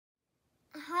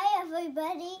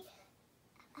everybody.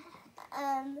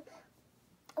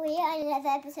 We are on another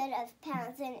episode of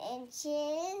Pounds and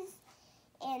Inches,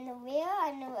 and we are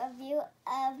on a review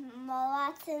of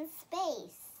Mallrats in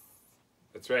Space.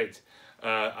 That's right.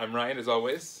 I'm Ryan, as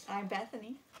always. I'm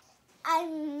Bethany.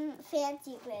 I'm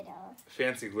Fancy Glitter.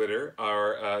 Fancy Glitter,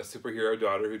 our superhero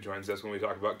daughter who joins us when we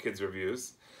talk about kids'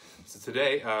 reviews. So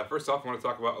today, first off, I want to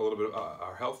talk about a little bit of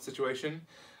our health situation.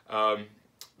 I'm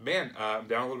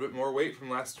down a little bit more weight from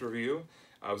last review.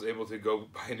 I was able to go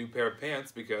buy a new pair of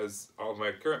pants because all of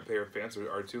my current pair of pants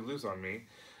are too loose on me.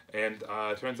 And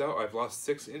it turns out I've lost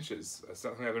 6 inches. That's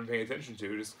something I've been paying attention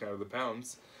to, just kind of the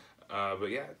pounds. But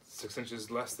yeah, 6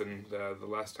 inches less than the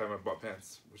last time I bought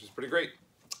pants, which is pretty great.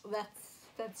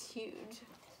 That's huge.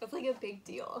 That's like a big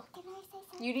deal. Can I say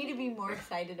something? You need to be more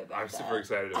excited about I'm that. super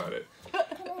excited about it.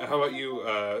 How about you,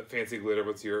 Fancy Glitter?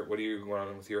 What are you going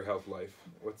on with your health life?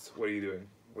 What are you doing?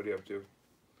 What are you up to?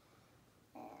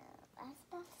 I was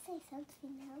about to say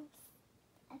something else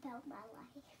about my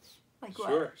life. Like what?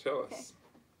 Sure, tell us. Okay.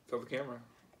 Tell the camera.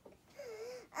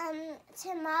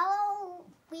 Tomorrow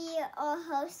we are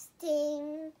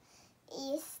hosting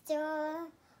Easter,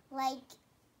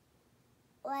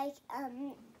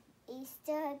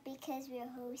 Easter because we're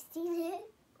hosting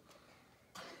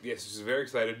it. Yes, she's very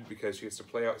excited because she gets to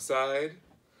play outside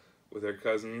with her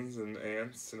cousins and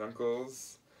aunts and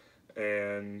uncles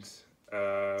and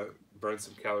burn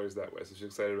some calories that way. So she's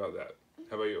excited about that.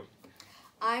 How about you?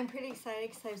 I'm pretty excited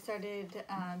because I've started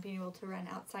being able to run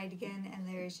outside again, and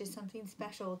there's just something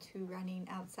special to running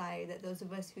outside that those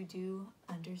of us who do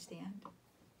understand.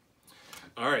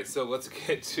 All right, so let's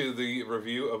get to the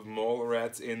review of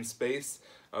Mallrats in Space.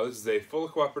 This is a full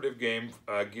cooperative game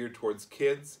geared towards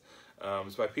kids.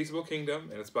 It's by Peaceable Kingdom,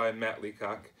 and it's by Matt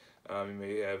Leacock. You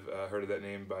may have heard of that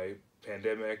name by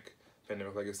Pandemic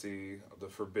Legacy, the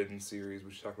Forbidden series.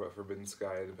 We should talk about Forbidden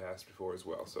Sky in the past before as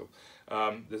well. So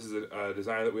this is a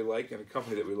designer that we like and a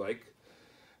company that we like.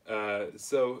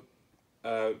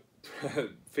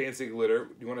 Fancy Glitter,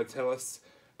 do you want to tell us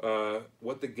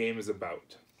what the game is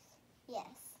about? Yes.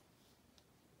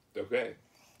 Okay.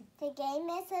 The game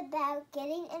is about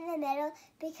getting in the middle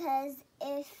because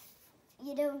if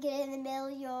you don't get in the middle,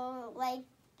 you're like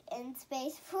in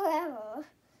space forever.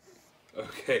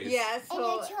 Okay. Yeah, And so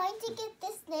you're trying to get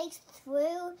the snakes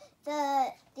through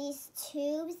these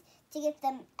tubes to get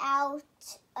them out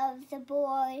of the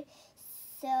board,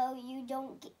 so you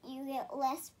get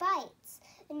less bites.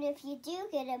 And if you do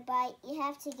get a bite, you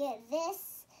have to get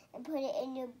this and put it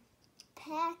in your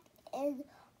pack and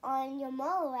on your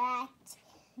Mallrat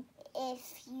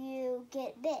if you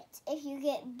get bit. If you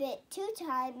get bit 2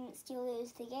 times, you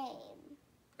lose the game.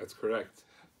 That's correct.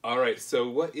 All right, so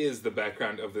what is the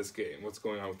background of this game? What's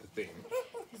going on with the theme?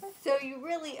 So you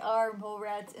really are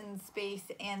Mallrats in space,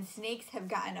 and snakes have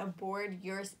gotten aboard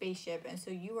your spaceship, and so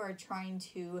you are trying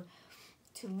to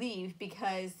leave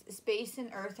because space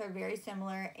and Earth are very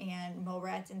similar, and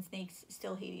Mallrats and snakes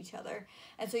still hate each other.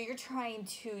 And so you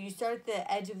start at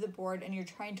the edge of the board, and you're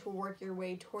trying to work your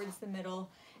way towards the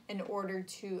middle in order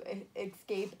to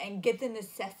escape and get the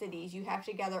necessities. You have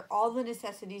to gather all the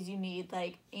necessities you need,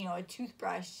 like, a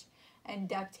toothbrush and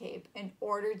duct tape, in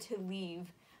order to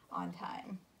leave on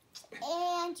time.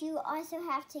 And you also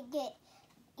have to get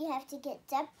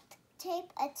duct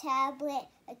tape, a tablet,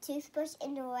 a toothbrush,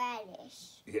 and a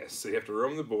radish. Yes, so you have to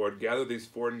roam the board, gather these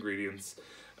 4 ingredients,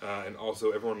 and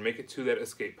also everyone make it to that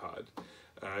escape pod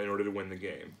in order to win the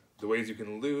game. The ways you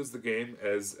can lose the game,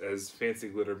 as Fancy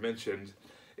Glitter mentioned,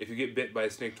 if you get bit by a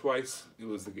snake twice, you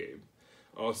lose the game.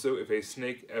 Also, if a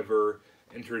snake ever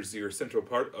enters your central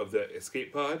part of the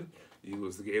escape pod, you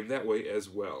lose the game that way as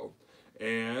well.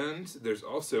 And there's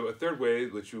also a third way,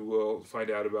 which you will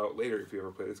find out about later if you ever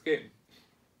play this game.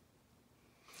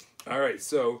 All right,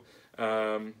 so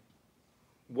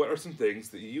what are some things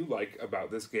that you like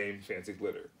about this game, Fancy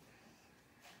Glitter?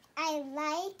 I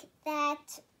like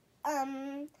that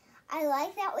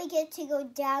we get to go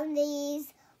down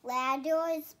these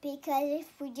ladders, because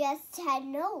if we just had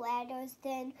no ladders,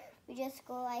 then we just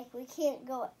go we can't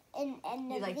go in any of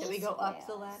these. You like that we go up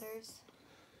the rails. ladders?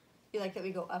 You like that we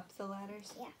go up the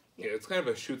ladders? Yeah. Yeah, it's kind of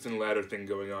a chutes and ladder thing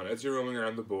going on. As you're roaming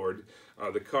around the board,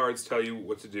 the cards tell you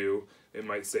what to do. It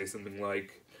might say something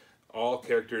like, all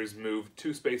characters move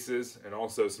 2 spaces, and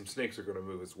also some snakes are going to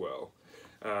move as well.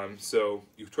 So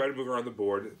you try to move around the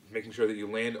board, making sure that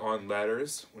you land on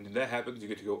ladders. When that happens, you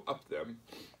get to go up them.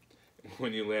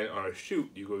 When you land on a chute,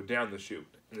 you go down the chute.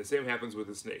 And the same happens with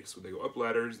the snakes. When they go up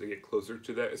ladders, they get closer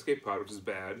to that escape pod, which is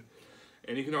bad.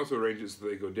 And you can also arrange it so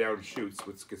they go down chutes,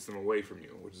 which gets them away from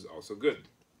you, which is also good.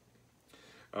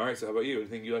 All right, so how about you?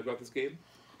 Anything you like about this game?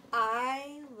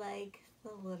 I like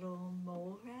the little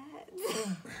mole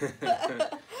rats.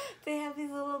 They have these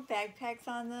little backpacks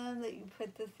on them that you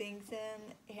put the things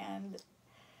in, and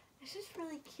it's just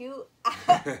really cute.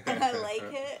 And I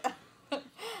like it.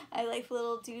 I like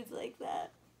little dudes like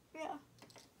that. Yeah.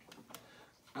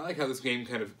 I like how this game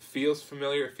kind of feels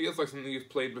familiar. It feels like something you've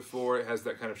played before. It has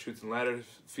that kind of shoots and ladders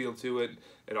feel to it.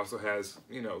 It also has,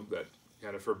 you know, that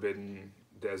kind of forbidden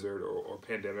desert or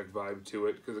pandemic vibe to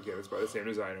it, because again, it's by the same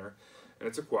designer, and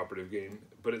it's a cooperative game,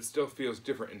 but it still feels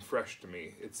different and fresh to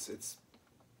me. It's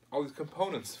all these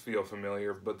components feel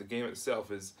familiar, but the game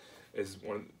itself is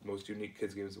one of the most unique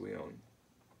kids games that we own.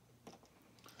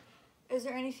 Is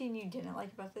there anything you didn't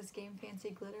like about this game,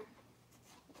 Fancy Glitter?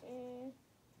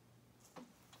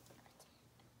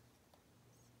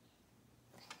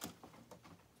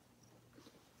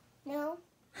 No,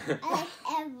 I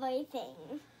like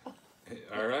everything.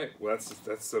 All right, well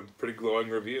that's a pretty glowing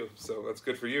review, so that's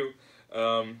good for you.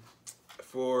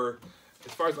 For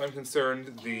as far as I'm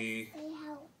concerned, Say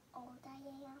how old I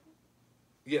am.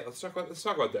 yeah, let's talk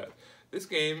about that. This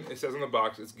game, it says on the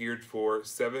box, it's geared for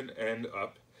 7 and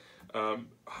up.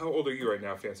 How old are you right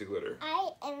now, Fancy Glitter? I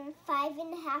am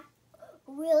 5.5,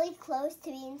 really close to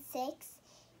being 6,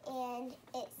 and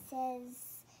it says,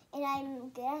 and I'm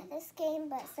good at this game,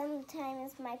 but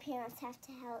sometimes my parents have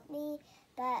to help me,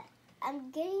 but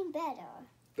I'm getting better.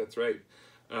 That's right.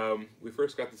 We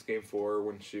first got this game for her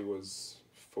when she was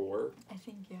 4. I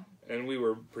think, yeah. And we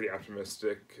were pretty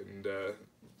optimistic and that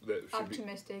she'd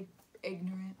Optimistic,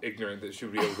 ignorant that she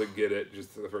would be able to get it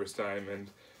just the first time.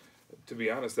 And to be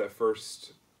honest, that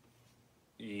first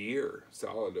year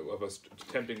solid of us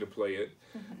attempting to play it,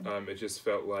 it just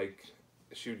felt like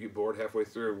she would get bored halfway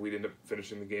through. We'd end up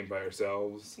finishing the game by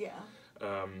ourselves. Yeah.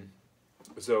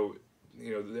 So,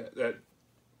 you know, that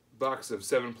box of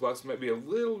 7+ might be a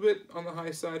little bit on the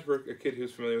high side for a kid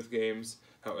who's familiar with games.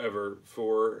 However,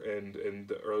 4 and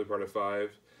the early part of 5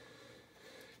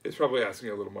 is probably asking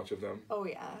a little much of them. Oh,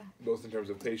 yeah. Both in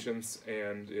terms of patience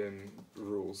and in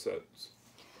rule sets.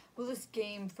 Well, this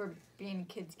game, for being a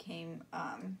kid's game,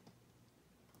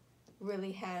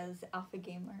 really has alpha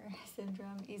gamer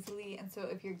syndrome easily. And so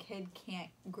if your kid can't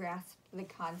grasp the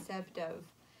concept of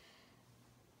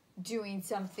doing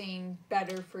something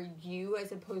better for you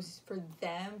as opposed for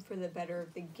them for the better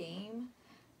of the game,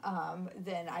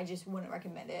 then I just wouldn't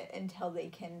recommend it until they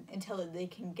can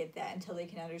get that, until they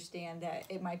can understand that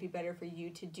it might be better for you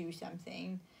to do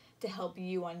something to help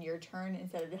you on your turn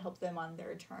instead of to help them on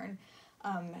their turn.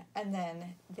 And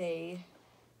then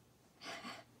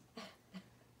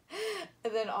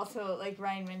and then also, like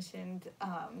Ryan mentioned,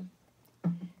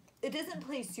 it doesn't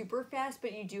play super fast,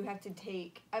 but you do have to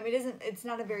take, I mean, it's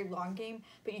not a very long game,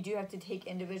 but you do have to take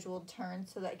individual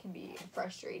turns, so that can be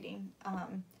frustrating.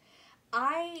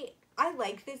 I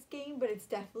like this game, but it's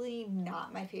definitely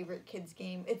not my favorite kids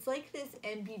game. It's like this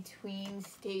in-between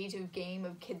stage of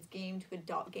kids game to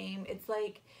adult game. It's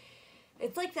like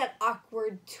that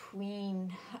awkward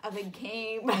tween of a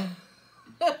game.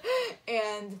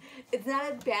 And it's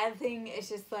not a bad thing. It's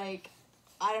just like,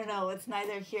 I don't know. It's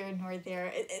neither here nor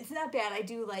there. It's not bad. I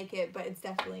do like it, but it's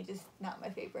definitely just not my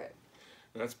favorite.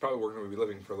 And that's probably where we're going to be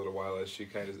living for a little while as she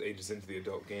kind of ages into the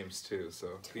adult games too.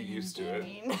 So get used to it.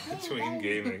 Tween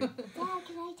gaming. Dad,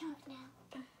 can I talk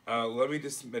now? Let me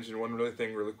just mention one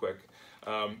thing really quick.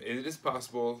 It is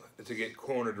possible to get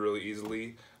cornered really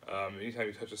easily. Anytime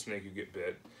you touch a snake, you get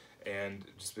bit. And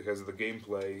just because of the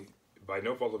gameplay, by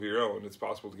no fault of your own, it's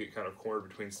possible to get kind of cornered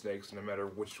between snakes. No matter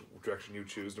which direction you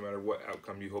choose, no matter what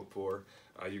outcome you hope for,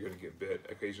 you're going to get bit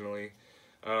occasionally.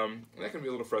 That can be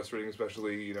a little frustrating,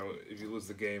 especially, you know, if you lose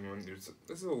the game. And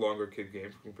this is a longer kid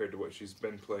game compared to what she's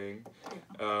been playing.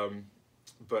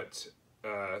 But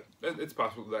it's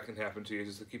possible that can happen to you.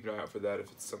 Just to keep an eye out for that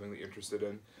if it's something that you're interested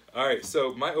in. All right,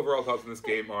 so my overall thoughts on this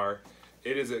game are,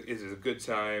 it is a good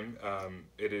time.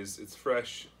 It's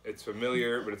fresh, it's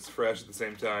familiar, but it's fresh at the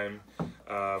same time.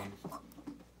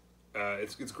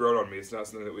 It's grown on me. It's not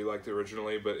something that we liked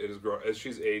originally, but it has grown as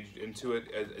she's aged into it.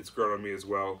 It's grown on me as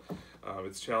well.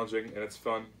 It's challenging and it's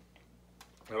fun.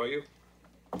 How about you?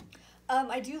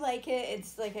 I do like it.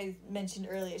 It's like I mentioned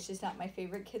earlier. It's just not my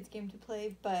favorite kids game to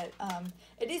play, but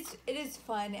it is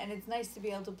fun, and it's nice to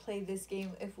be able to play this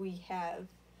game if we have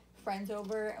friends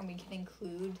over and we can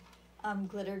include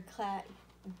glitter.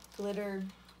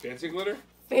 Fancy Glitter?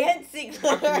 Fancy Glitter.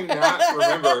 How can you not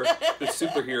remember the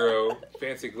superhero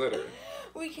Fancy Glitter?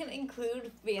 We can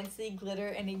include Fancy Glitter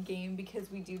in a game because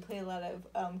we do play a lot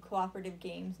of cooperative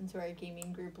games, and so our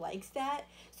gaming group likes that.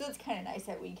 So it's kind of nice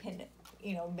that we can,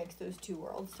 you know, mix those two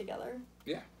worlds together.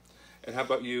 Yeah. And how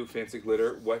about you, Fancy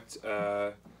Glitter? What's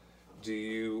your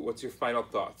final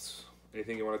thoughts?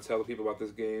 anything you want to tell the people about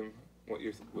this game? What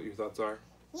your thoughts are?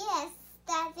 Yes,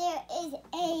 that there is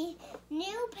a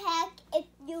new pack if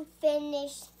you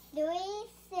finish 3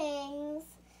 things.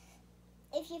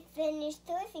 If you finish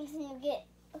 3 things, and you get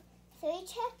 3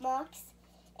 check marks,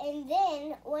 and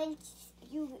then once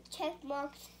you check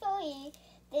mark 3,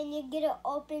 then you get to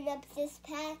open up this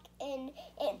pack, and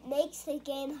it makes the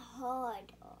game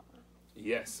harder.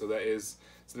 Yes, so that is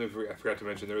something I forgot to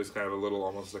mention. There is kind of a little,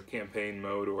 almost a campaign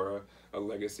mode or a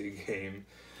legacy game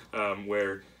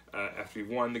where after you've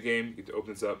won the game, you get to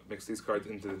open this up, mix these cards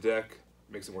into the deck,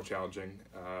 makes it more challenging,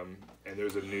 and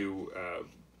there's a new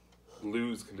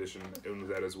lose condition in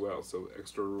that as well, so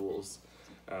extra rules,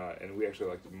 and we actually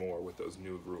liked it more with those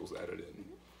new rules added in.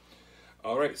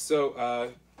 All right,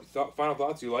 so final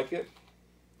thoughts, you like it?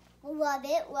 Love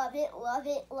it, love it, love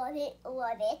it, love it,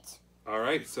 love it. All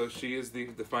right, so she is the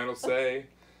final say,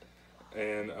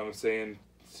 and I'm saying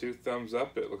 2 thumbs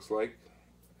up, it looks like.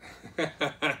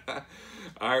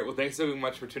 All right, well, thanks so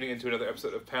much for tuning in to another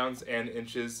episode of Pounds and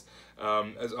Inches.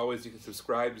 As always, you can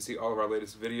subscribe to see all of our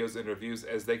latest videos and reviews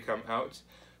as they come out.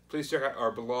 Please check out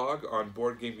our blog on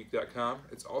BoardGameGeek.com.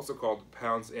 It's also called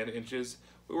Pounds and Inches,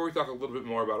 where we talk a little bit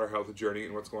more about our health journey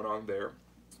and what's going on there.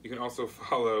 You can also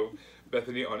follow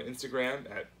Bethany on Instagram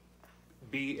at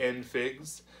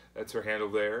BNFigs. That's her handle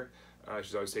there.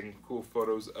 She's always taking cool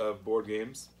photos of board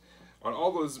games. On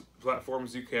all those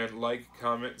platforms, you can like,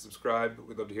 comment, subscribe.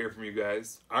 We'd love to hear from you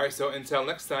guys. All right, so until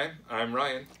next time, I'm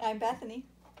Ryan. I'm Bethany.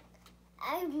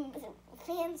 I'm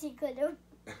Fancy Glitter.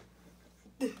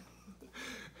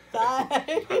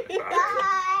 Bye.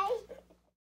 Bye.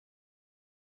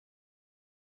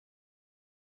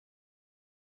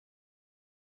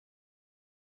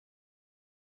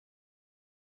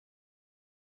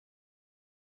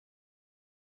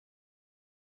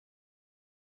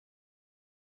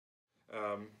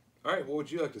 All right, what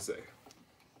would you like to say?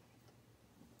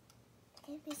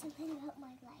 Can I say something about my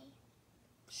life?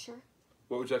 Sure.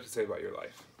 What would you like to say about your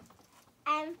life?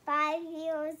 I'm 5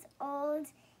 years old,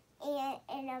 and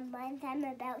in a month I'm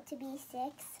about to be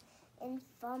 6. And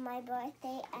for my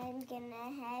birthday, I'm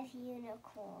gonna have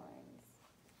unicorns.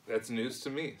 That's news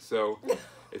to me. So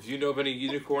if you know of any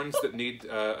unicorns that need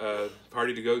a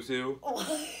party to go to,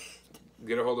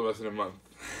 get a hold of us in a month.